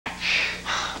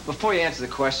before you answer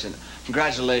the question,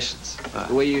 congratulations.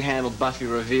 The way you handled Buffy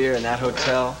Revere in that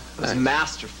hotel was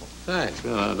masterful. Thanks.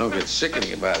 No, don't get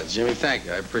sickening about it, Jimmy. Thank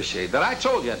you. I appreciate that. I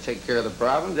told you I'd take care of the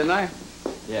problem, didn't I?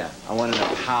 Yeah, I want to know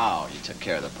how you took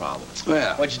care of the problem.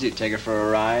 Well, what'd you do? Take her for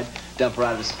a ride? Dump her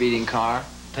out of a speeding car?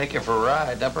 Take her for a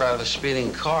ride? Dump her out of a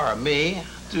speeding car? Me?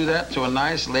 Do that to a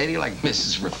nice lady like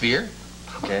Mrs. Revere?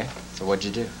 Okay, so what'd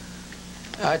you do?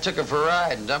 I took her for a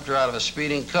ride and dumped her out of a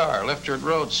speeding car, left her at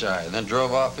roadside, and then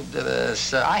drove off into the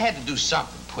sun. I had to do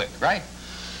something quick, right?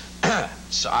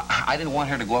 So I didn't want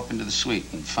her to go up into the suite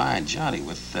and find Johnny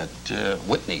with that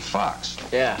Whitney Fox.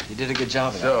 Yeah, you did a good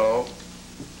job of that. So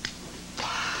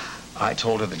I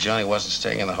told her that Johnny wasn't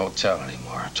staying in the hotel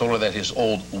anymore. I told her that his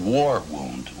old war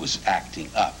wound was acting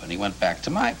up, and he went back to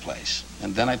my place.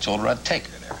 And then I told her I'd take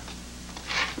her there.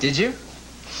 Did you?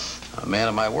 A man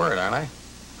of my word, aren't I?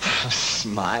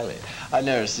 Smiley. I've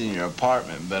never seen your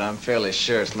apartment, but I'm fairly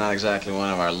sure it's not exactly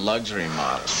one of our luxury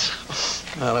models.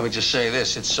 Well, let me just say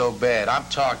this. It's so bad. I'm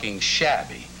talking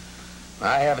shabby.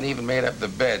 I haven't even made up the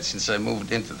bed since I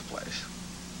moved into the place.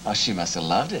 Oh, she must have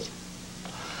loved it.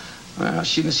 Well,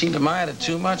 she didn't seem to mind it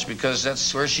too much because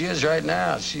that's where she is right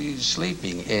now. She's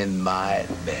sleeping in my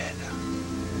bed.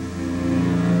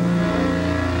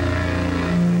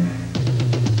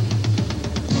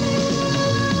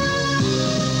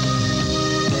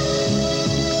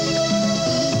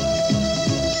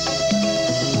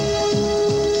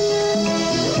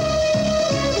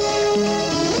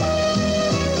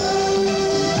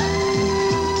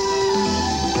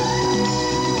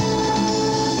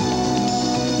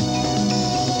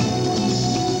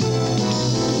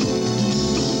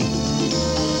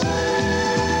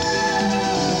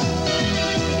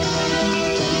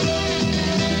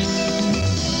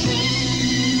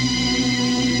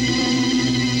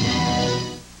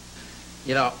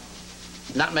 You know,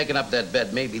 not making up that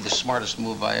bed may be the smartest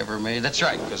move I ever made. That's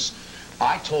right, because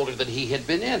I told her that he had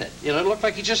been in it. You know, it looked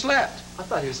like he just left. I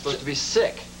thought he was supposed to be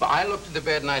sick. But I looked at the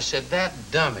bed and I said, that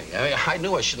dummy. I mean, I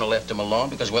knew I shouldn't have left him alone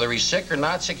because whether he's sick or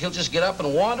not sick, he'll just get up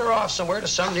and wander off somewhere to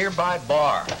some nearby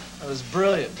bar. That was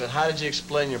brilliant, but how did you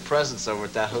explain your presence over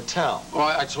at that hotel? Well,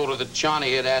 I told her that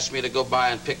Johnny had asked me to go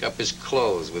by and pick up his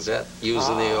clothes. Was that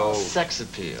using the old... sex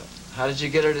appeal. How did you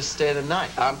get her to stay the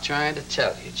night? I'm trying to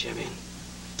tell you, Jimmy.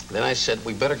 Then I said,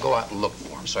 we better go out and look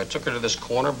for him. So I took her to this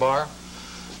corner bar,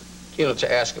 you know, to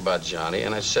ask about Johnny.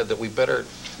 And I said that we better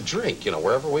drink, you know,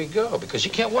 wherever we go. Because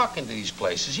you can't walk into these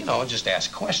places, you know, and just ask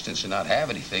questions and not have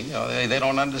anything. You know, they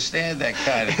don't understand that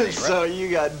kind of thing, right? So you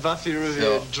got Buffy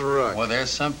Revere drunk. Well, there's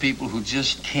some people who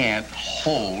just can't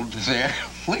hold their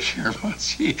liquor. But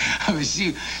she,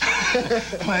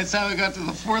 by the time we got to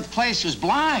the fourth place, she was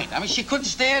blind. I mean, she couldn't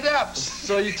stand up.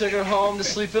 So you took her home to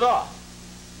sleep it off?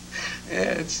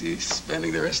 Yeah, and she's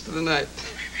spending the rest of the night.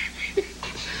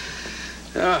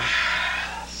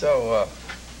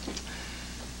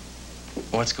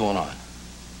 What's going on?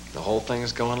 The whole thing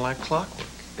is going like clockwork.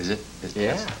 Is it?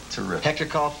 Yeah. Terrific. Hector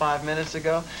called 5 minutes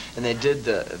ago, and they did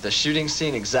the shooting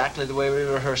scene exactly the way we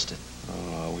rehearsed it.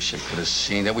 Oh, I wish I could have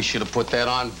seen that. We should have put that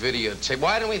on videotape.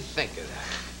 Why didn't we think of that?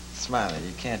 Smiley,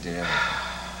 you can't do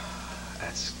everything.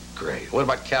 That's great. What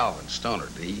about Calvin Stoner?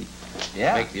 Did he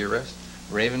make the arrest?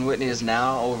 Raven Whitney is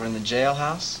now over in the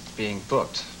jailhouse being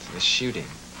booked for the shooting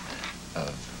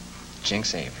of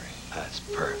Jinx Avery. That's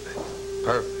perfect.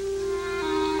 Perfect.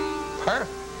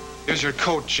 Perfect. Here's your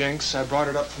coat, Jinx. I brought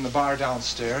it up from the bar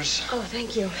downstairs. Oh,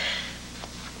 thank you.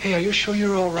 Hey, are you sure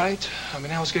you're all right? I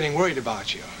mean, I was getting worried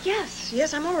about you.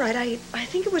 Yes, I'm all right. I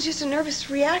think it was just a nervous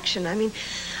reaction. I mean,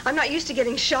 I'm not used to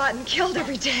getting shot and killed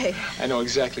every day. I know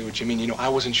exactly what you mean. You know, I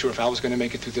wasn't sure if I was going to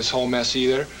make it through this whole mess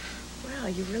either. Well,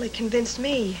 you really convinced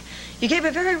me. You gave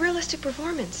a very realistic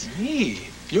performance. Me?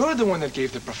 You're the one that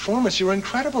gave the performance. You were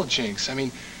incredible, Jinx. I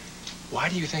mean, why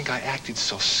do you think I acted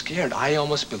so scared? I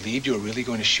almost believed you were really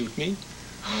going to shoot me.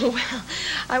 Oh, well,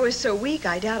 I was so weak,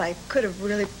 I doubt I could have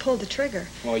really pulled the trigger.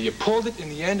 Well, you pulled it in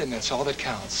the end, and that's all that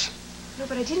counts. No,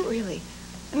 but I didn't really.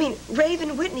 I mean,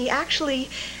 Raven Whitney actually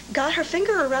got her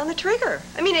finger around the trigger.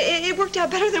 I mean, it worked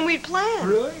out better than we'd planned.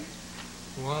 Really?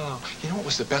 Wow. You know what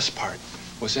was the best part?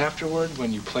 Was afterward,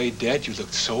 when you played dead, you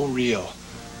looked so real.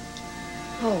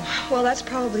 Oh, well, that's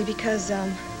probably because,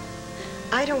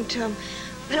 I don't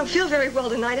feel very well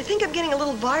tonight. I think I'm getting a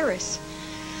little virus.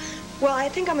 Well, I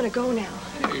think I'm gonna go now.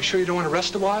 Hey, are you sure you don't want to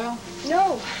rest a while?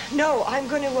 No, I'm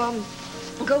gonna,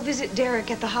 go visit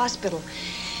Derek at the hospital,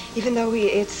 even though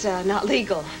it's not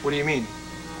legal. What do you mean?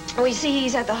 Well, you see,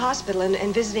 he's at the hospital,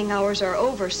 and visiting hours are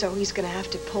over, so he's gonna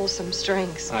have to pull some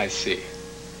strings. I see.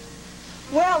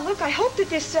 Well, look, I hope that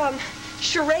this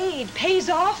charade pays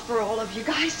off for all of you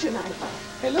guys tonight.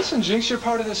 Hey, listen, Jinx, you're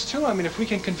part of this too. I mean, if we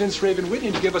can convince Raven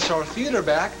Whitney to give us our theater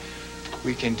back,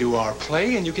 we can do our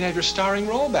play and you can have your starring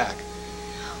role back.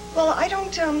 Well, I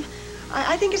don't,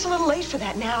 I think it's a little late for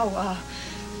that now.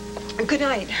 Good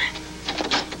night.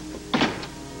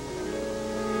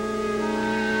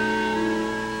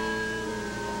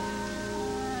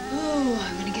 Oh,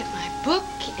 I'm gonna get my book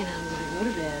and I'm gonna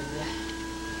go to bed.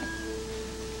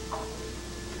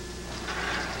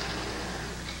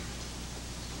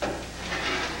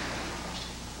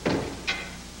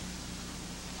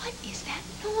 What is that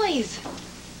noise?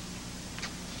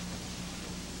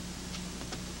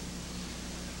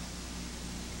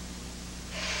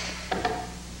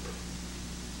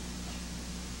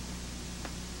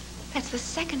 That's the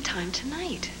second time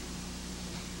tonight.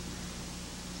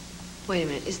 Wait a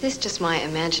minute, is this just my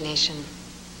imagination?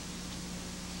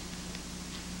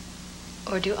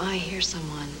 Or do I hear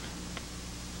someone?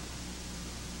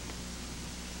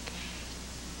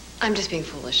 I'm just being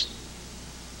foolish.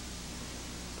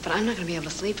 But I'm not gonna be able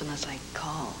to sleep unless I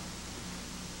call.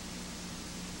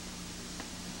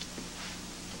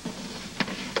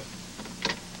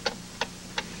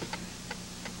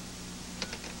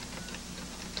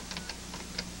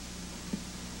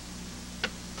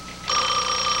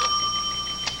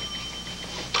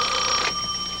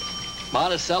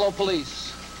 Monticello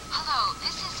Police. Hello,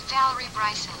 this is Valerie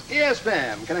Bryson. Yes,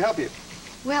 ma'am. Can I help you?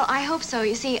 Well, I hope so.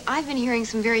 You see, I've been hearing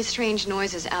some very strange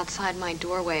noises outside my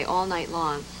doorway all night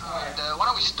long. All right, why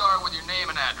don't we start with your name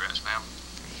and address, ma'am?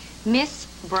 Miss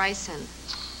Bryson.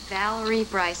 Valerie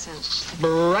Bryson.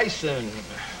 Bryson.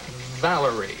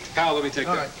 Valerie. Hal, let me take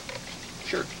All that. right.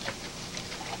 Sure.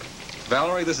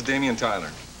 Valerie, this is Damian Tyler.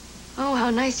 Oh,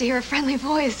 how nice to hear a friendly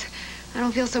voice. I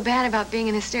don't feel so bad about being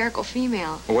an hysterical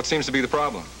female. Well, what seems to be the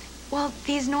problem? Well,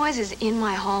 these noises in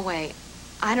my hallway,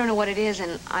 I don't know what it is,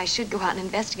 and I should go out and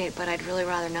investigate, but I'd really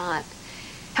rather not.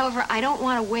 However, I don't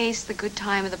want to waste the good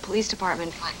time of the police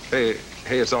department. Hey,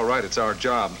 it's all right. It's our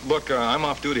job. Look, I'm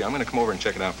off duty. I'm going to come over and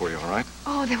check it out for you, all right?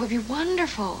 Oh, that would be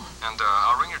wonderful. And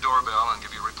I'll ring your doorbell and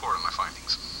give you a report on my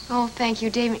findings. Oh, thank you,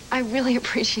 Damian. I really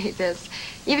appreciate this.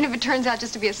 Even if it turns out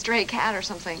just to be a stray cat or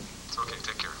something. It's okay.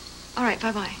 Take care. All right,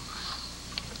 bye-bye.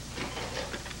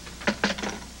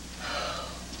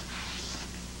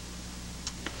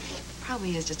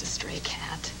 Probably is just a stray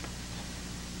cat.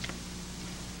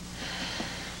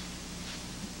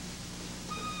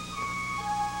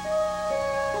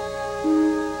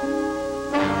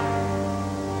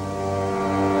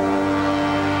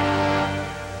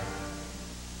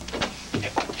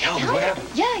 Calvin, what happened?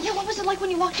 Yeah, what was it like when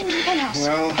you walked into the penthouse?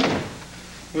 Well,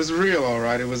 it was real, all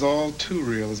right. It was all too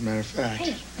real, as a matter of fact.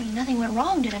 Hey, I mean, nothing went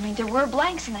wrong, did it? I mean, there were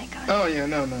blanks in that gun. Oh, yeah,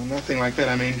 no, nothing like that.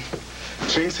 I mean,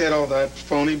 Jinx had all that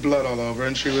phony blood all over,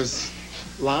 and she was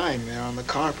lying there on the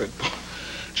carpet.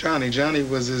 Johnny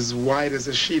was as white as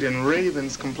a sheet, and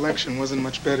Raven's complexion wasn't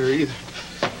much better either.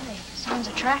 Really? Sounds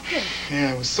attractive.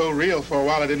 Yeah, it was so real for a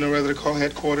while I didn't know whether to call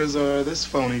headquarters or this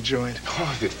phony joint.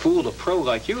 Oh, if it fooled a pro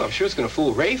like you, I'm sure it's going to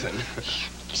fool Raven.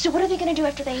 So what are they going to do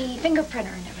after they fingerprint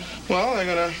her and everything? Well, they're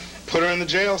going to put her in the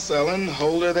jail cell and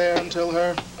hold her there until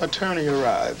her attorney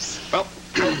arrives. Well,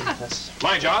 that's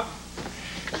my job.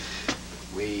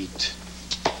 Wait.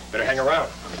 Better hang around.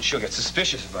 I mean, she'll get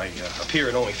suspicious if I appear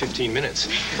in only 15 minutes.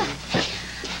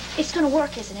 It's going to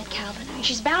work, isn't it, Calvin? I mean,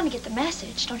 she's bound to get the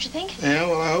message, don't you think? Yeah,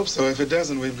 well, I hope so. If it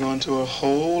doesn't, we've gone to a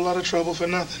whole lot of trouble for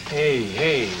nothing.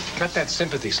 Hey, cut that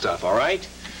sympathy stuff, all right?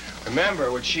 Remember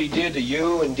what she did to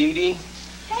you and Dee Dee?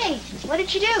 Hey, what did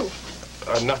she do?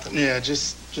 Nothing. Yeah,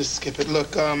 just skip it.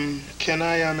 Look, can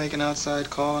I make an outside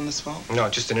call on this phone? No,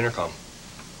 just an intercom.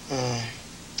 I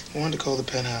wanted to call the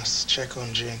penthouse, check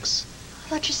on Jinx. I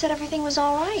thought you said everything was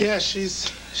all right. Yeah, she's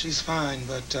fine,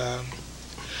 but, I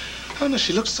don't know,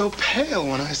 she looked so pale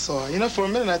when I saw her. You know, for a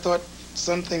minute I thought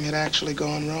something had actually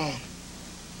gone wrong.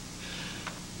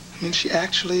 I mean, she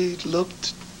actually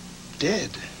looked dead.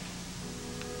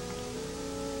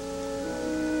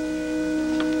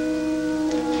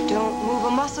 Don't move a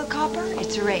muscle, Copper.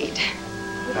 It's a raid.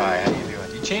 Hi, how you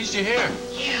doing? You changed your hair.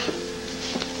 Yeah.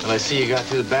 Well, I see you got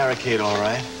through the barricade all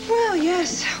right. Well,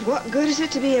 yes. What good is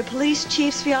it to be a police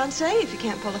chief's fiancé if you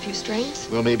can't pull a few strings?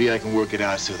 Well, maybe I can work it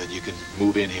out so that you can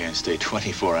move in here and stay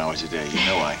 24 hours a day. You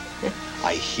know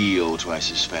I heal twice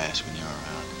as fast when you're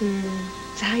around.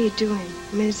 So how you doing?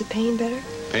 I mean, is the pain better?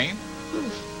 Pain?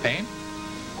 Pain?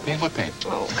 Pain? What pain?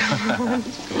 Oh, come on.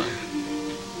 Come on.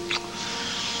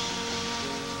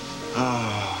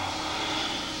 Oh,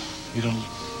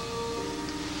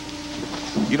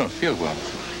 you don't feel well.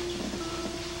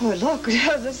 Oh, look,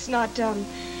 let's not turn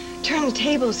the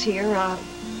tables here.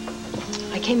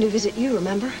 I came to visit you,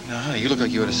 remember? No, honey, you look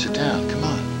like you ought to sit down. Come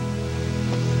on.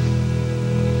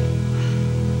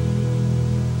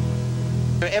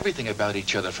 Know everything about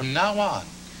each other from now on.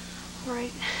 All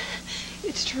right.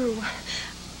 It's true.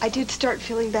 I did start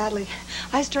feeling badly.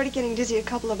 I started getting dizzy a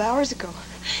couple of hours ago.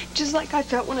 Just like I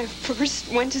felt when I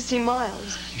first went to see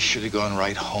Miles. You should have gone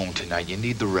right home tonight. You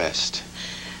need the rest.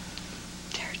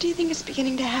 Do you think it's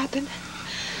beginning to happen?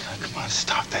 Now, come on,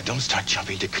 stop that. Don't start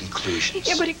jumping to conclusions.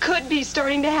 Yeah, but it could be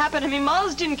starting to happen. I mean,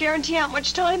 Miles didn't guarantee how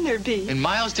much time there'd be. And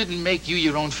Miles didn't make you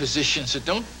your own physician, so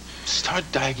don't start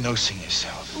diagnosing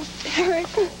yourself. Oh, Eric.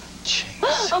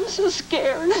 Jinx. I'm so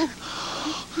scared.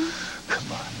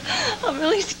 Come on. I'm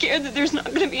really scared that there's not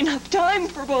going to be enough time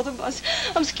for both of us.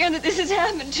 I'm scared that this has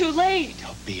happened too late.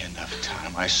 There'll be enough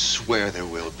time. I swear there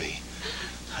will be.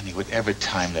 Honey, whatever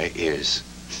time there is,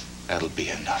 that'll be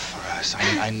enough for us.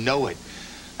 I know it.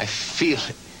 I feel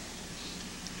it.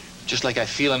 Just like I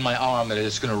feel in my arm that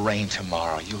it's going to rain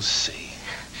tomorrow. You'll see.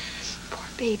 Poor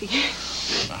baby.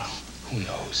 Oh, who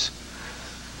knows?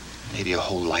 Maybe a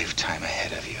whole lifetime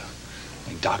ahead of you. I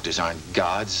mean, doctors aren't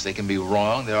gods. They can be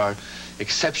wrong. There are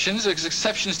exceptions. There's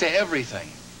exceptions to everything.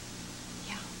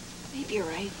 Yeah, maybe you're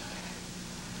right.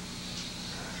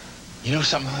 You know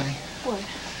something, honey? What?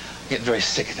 I'm getting very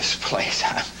sick of this place.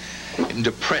 I'm getting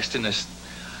depressed in this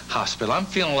hospital. I'm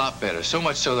feeling a lot better, so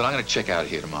much so that I'm going to check out of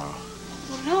here tomorrow.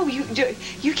 Well, no,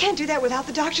 you can't do that without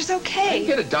the doctor's okay. I can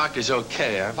get a doctor's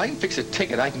okay. If I can fix a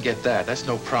ticket, I can get that. That's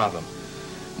no problem.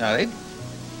 Now, they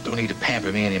don't need to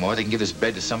pamper me anymore. They can give this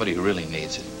bed to somebody who really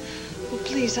needs it. Well,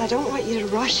 please, I don't want you to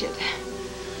rush it.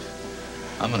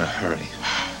 I'm in a hurry.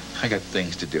 I got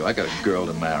things to do. I got a girl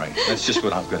to marry. That's just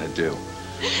what I'm going to do.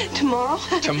 Tomorrow?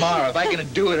 Tomorrow. If I can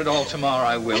do it at all tomorrow,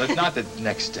 I will. If not, the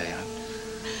next day.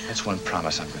 That's one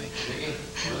promise I'm going to keep.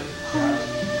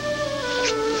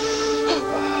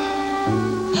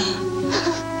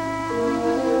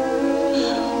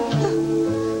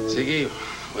 Ziggy,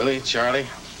 Willie, Charlie,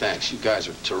 thanks. You guys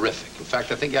are terrific. In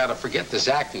fact, I think you ought to forget this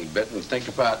acting bit and think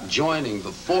about joining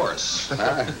the force.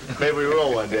 Huh? Maybe we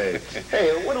will one day.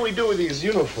 Hey, what do we do with these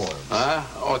uniforms? Huh?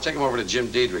 Oh, take them over to Jim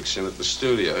Diedrichson at the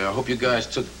studio. I hope you guys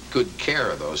took good care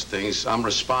of those things. I'm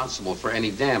responsible for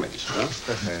any damage. Huh?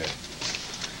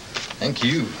 Thank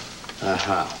you.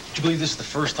 Uh-huh. Would you believe this is the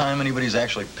first time anybody's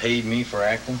actually paid me for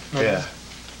acting? Yeah.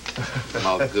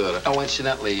 Oh, good. Oh,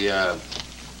 incidentally,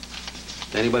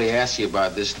 if anybody asks you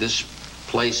about this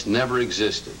place never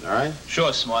existed, all right?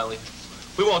 Sure, Smiley.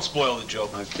 We won't spoil the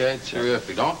joke. Okay,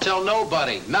 terrific. Don't tell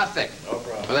nobody, nothing. No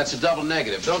problem. Well, that's a double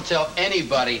negative. Don't tell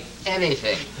anybody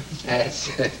anything. That's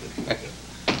it.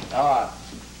 All right.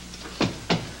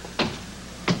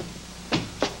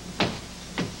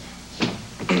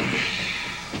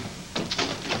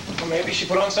 Well, maybe she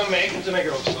put on some makeup to make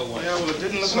her look so white. Yeah, well, it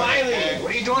didn't look Smiley, like...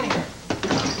 what are you doing here?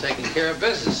 I'm taking care of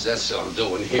business. That's what I'm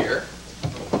doing here.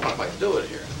 What am I doing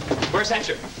here? Where's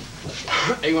Hatcher?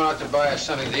 He went out to buy us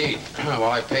something to eat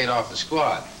while I paid off the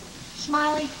squad.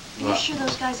 Smiley, you What? sure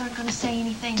those guys aren't going to say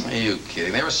anything? Are you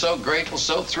kidding? They were so grateful,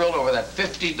 so thrilled over that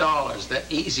 $50,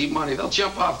 that easy money. They'll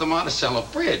jump off the Monticello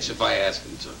Bridge if I ask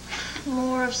them to.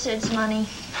 More of Sid's money.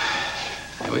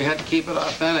 And we had to keep it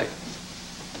authentic.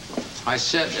 I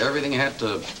said everything had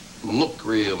to look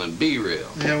real and be real.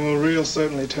 Yeah, well, real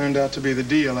certainly turned out to be the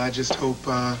deal. I just hope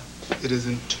it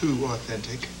isn't too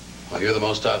authentic. Well, you're the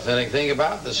most authentic thing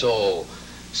about this whole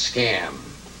scam,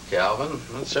 Calvin.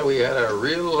 So we had a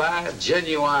real, live,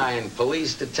 genuine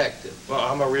police detective. Well,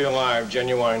 I'm a real, live,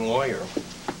 genuine lawyer.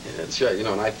 Yeah, that's right. You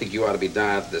know, and I think you ought to be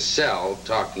down at the cell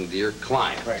talking to your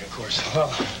client. Right, of course.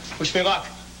 Well, wish me luck.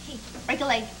 Hey, break a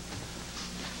leg.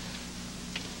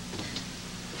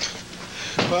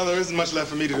 Well, there isn't much left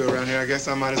for me to do around here. I guess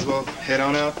I might as well head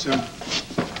on out to...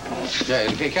 Yeah,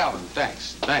 okay, Calvin,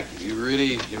 thanks. Thank you. You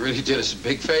really did us a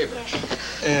big favor.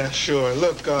 Yeah, sure.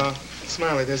 Look,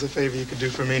 Smiley, there's a favor you could do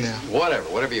for me now.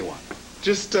 Whatever you want.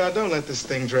 Just don't let this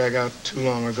thing drag out too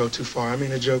long or go too far. I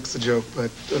mean, a joke's a joke,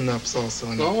 but enough's also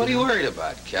enough. Well, what are you worried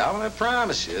about, Calvin? I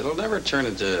promise you, it'll never turn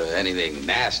into anything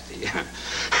nasty.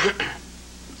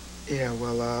 Yeah,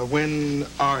 well, when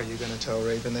are you going to tell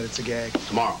Raven that it's a gag?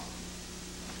 Tomorrow.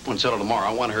 I want to tell her tomorrow.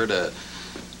 I want her to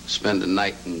spend a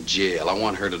night in jail. I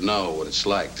want her to know what it's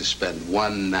like to spend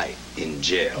one night in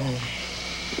jail.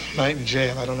 Night in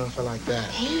jail? I don't know if I like that.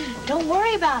 Hey, don't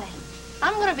worry about it.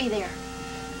 I'm going to be there.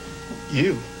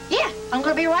 You? Yeah, I'm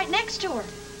going to be right next to her.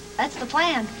 That's the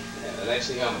plan. Yeah, the next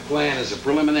thing on the plan is a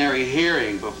preliminary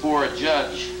hearing before a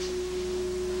judge.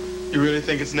 You really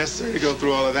think it's necessary to go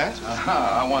through all of that?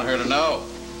 I want her to know.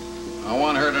 I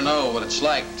want her to know what it's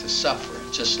like to suffer,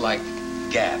 just like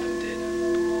Gavin did.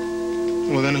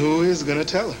 Well, then who is going to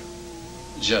tell her?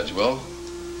 The judge will.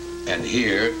 And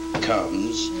here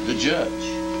comes the judge.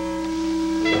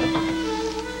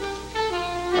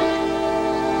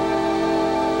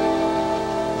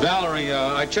 Valerie,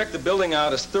 I checked the building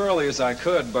out as thoroughly as I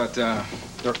could, but there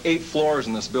are 8 floors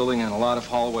in this building and a lot of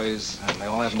hallways, and they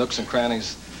all have nooks and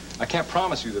crannies. I can't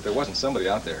promise you that there wasn't somebody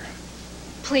out there.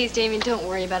 Please, Damian, don't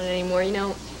worry about it anymore. You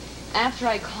know, after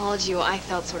I called you, I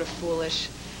felt sort of foolish.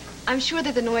 I'm sure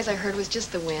that the noise I heard was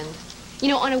just the wind. You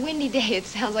know, on a windy day, it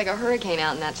sounds like a hurricane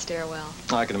out in that stairwell.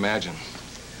 I can imagine.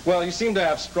 Well, you seem to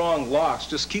have strong locks.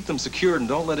 Just keep them secured and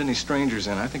don't let any strangers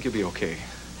in. I think you'll be okay.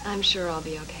 I'm sure I'll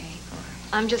be okay.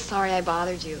 I'm just sorry I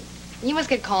bothered you. You must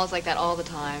get calls like that all the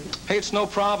time. Hey, it's no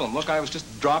problem. Look, I was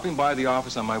just dropping by the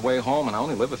office on my way home, and I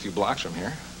only live a few blocks from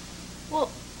here. Well,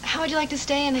 how would you like to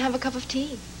stay and have a cup of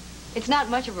tea? It's not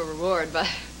much of a reward, but...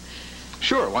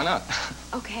 Sure, why not?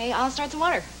 Okay, I'll start some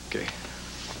water. Okay.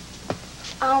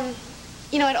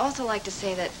 You know, I'd also like to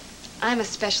say that I'm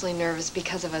especially nervous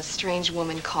because of a strange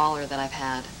woman caller that I've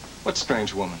had. What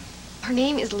strange woman? Her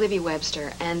name is Libby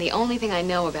Webster, and the only thing I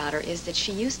know about her is that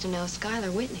she used to know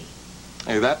Skylar Whitney.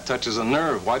 Hey, that touches a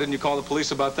nerve. Why didn't you call the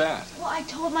police about that? Well, I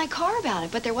told my car about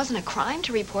it, but there wasn't a crime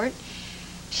to report.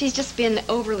 She's just been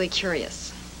overly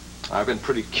curious. I've been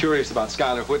pretty curious about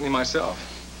Skylar Whitney myself.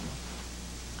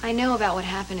 I know about what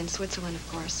happened in Switzerland,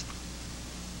 of course.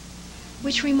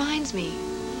 Which reminds me,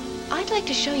 I'd like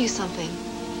to show you something.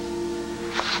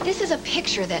 This is a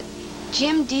picture that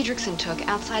Jim Diedrichson took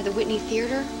outside the Whitney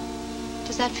Theater.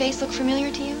 Does that face look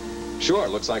familiar to you? Sure, it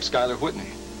looks like Skylar Whitney.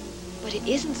 But it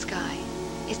isn't Sky.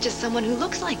 It's just someone who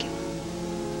looks like him.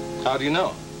 How do you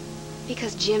know?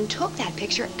 Because Jim took that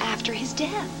picture after his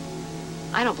death.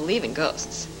 I don't believe in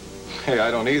ghosts. Hey,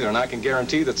 I don't either, and I can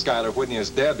guarantee that Skylar Whitney is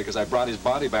dead because I brought his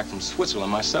body back from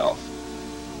Switzerland myself.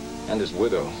 And his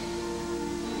widow.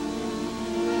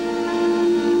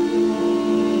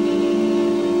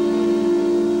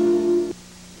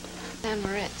 And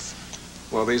Moritz.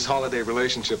 Well, these holiday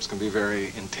relationships can be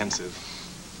very intensive.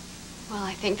 Well,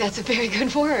 I think that's a very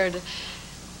good word.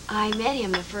 I met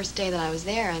him the first day that I was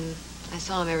there, and I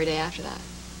saw him every day after that.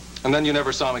 And then you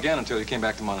never saw him again until you came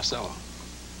back to Monticello.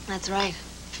 That's right.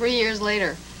 3 years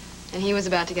later, and he was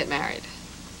about to get married.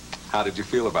 How did you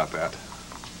feel about that?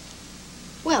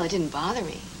 Well, it didn't bother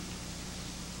me.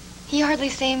 He hardly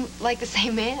seemed like the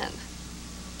same man.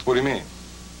 What do you mean?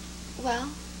 Well,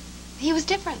 he was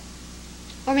different.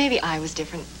 Or maybe I was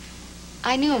different.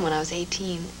 I knew him when I was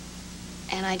 18,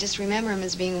 and I just remember him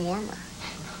as being warmer.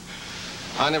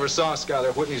 I never saw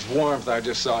Skylar Whitney's warmth. I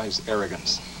just saw his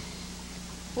arrogance.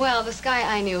 Well, the Sky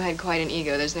I knew had quite an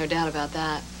ego. There's no doubt about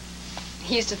that.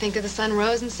 He used to think that the sun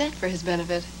rose and set for his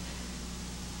benefit.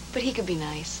 But he could be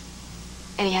nice.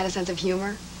 And he had a sense of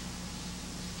humor.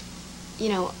 You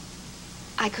know,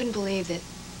 I couldn't believe that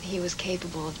he was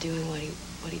capable of doing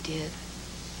what he did.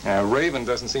 Raven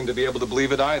doesn't seem to be able to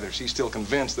believe it either. She's still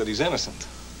convinced that he's innocent.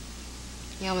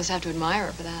 You almost have to admire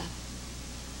her for that.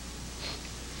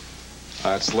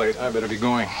 It's late. I better be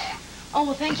going. Oh,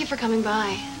 well, thank you for coming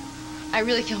by. I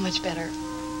really feel much better.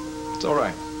 It's all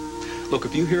right. Look,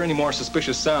 if you hear any more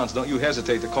suspicious sounds, don't you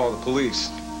hesitate to call the police.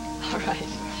 All right.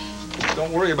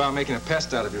 Don't worry about making a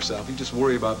pest out of yourself. You just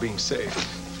worry about being safe.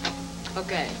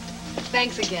 Okay.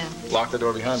 Thanks again. Lock the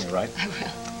door behind me, right? I will.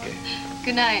 Okay.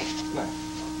 Good night. Good night.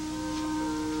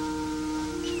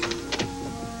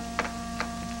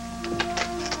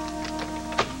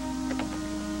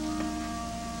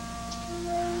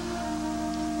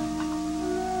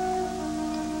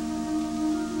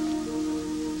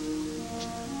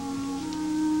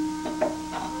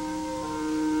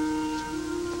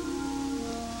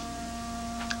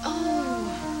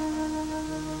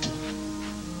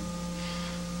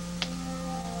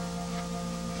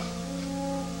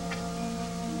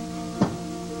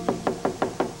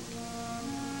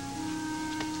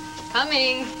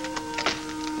 Coming.